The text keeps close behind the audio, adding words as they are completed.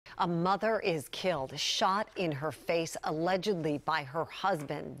A mother is killed, shot in her face, allegedly by her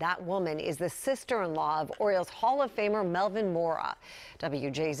husband. That woman is the sister-in-law of Orioles Hall of Famer Melvin Mora.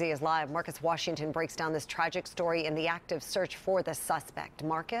 WJZ is live. Marcus Washington breaks down this tragic story in the active search for the suspect.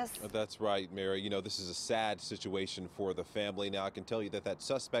 Marcus? That's right, Mary. You know, this is a sad situation for the family. Now, I can tell you that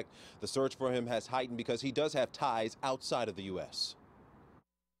suspect, the search for him has heightened because he does have ties outside of the U.S.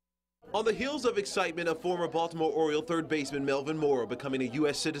 On the heels of excitement of former Baltimore Oriole third baseman Melvin Mora becoming a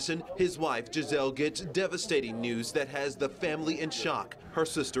U.S. citizen, his wife Giselle gets devastating news that has the family in shock. Her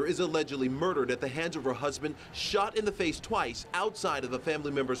sister is allegedly murdered at the hands of her husband, shot in the face twice outside of a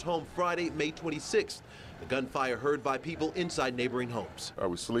family member's home Friday, May 26th. The gunfire heard by people inside neighboring homes. I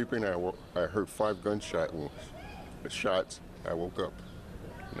was sleeping. I heard 5 gunshot wounds. The shots. I woke up.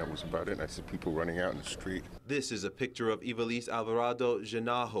 And that was about it. I see people running out in the street. This is a picture of Ivelisse Alvarado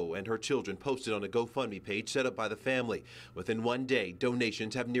Janajo and her children posted on a GoFundMe page set up by the family. Within one day,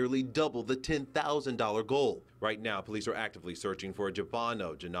 donations have nearly doubled the $10,000 goal. Right now, police are actively searching for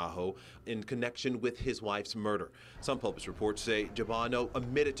Jabano Janajo in connection with his wife's murder. Some published reports say Jabano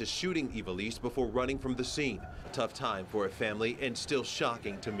admitted to shooting Ivelisse before running from the scene. A tough time for a family and still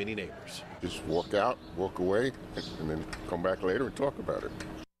shocking to many neighbors. Just walk out, walk away, and then come back later and talk about it.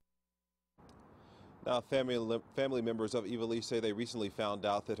 Now, family members of Ivelisse say they recently found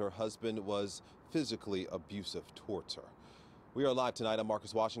out that her husband was physically abusive towards her. We are live tonight. I'm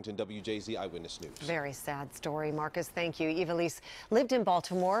Marcus Washington, WJZ Eyewitness News. Very sad story, Marcus. Thank you. Ivelisse lived in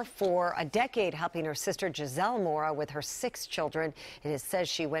Baltimore for a decade, helping her sister Giselle Mora with her 6 children. It is said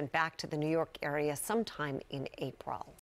she went back to the New York area sometime in April.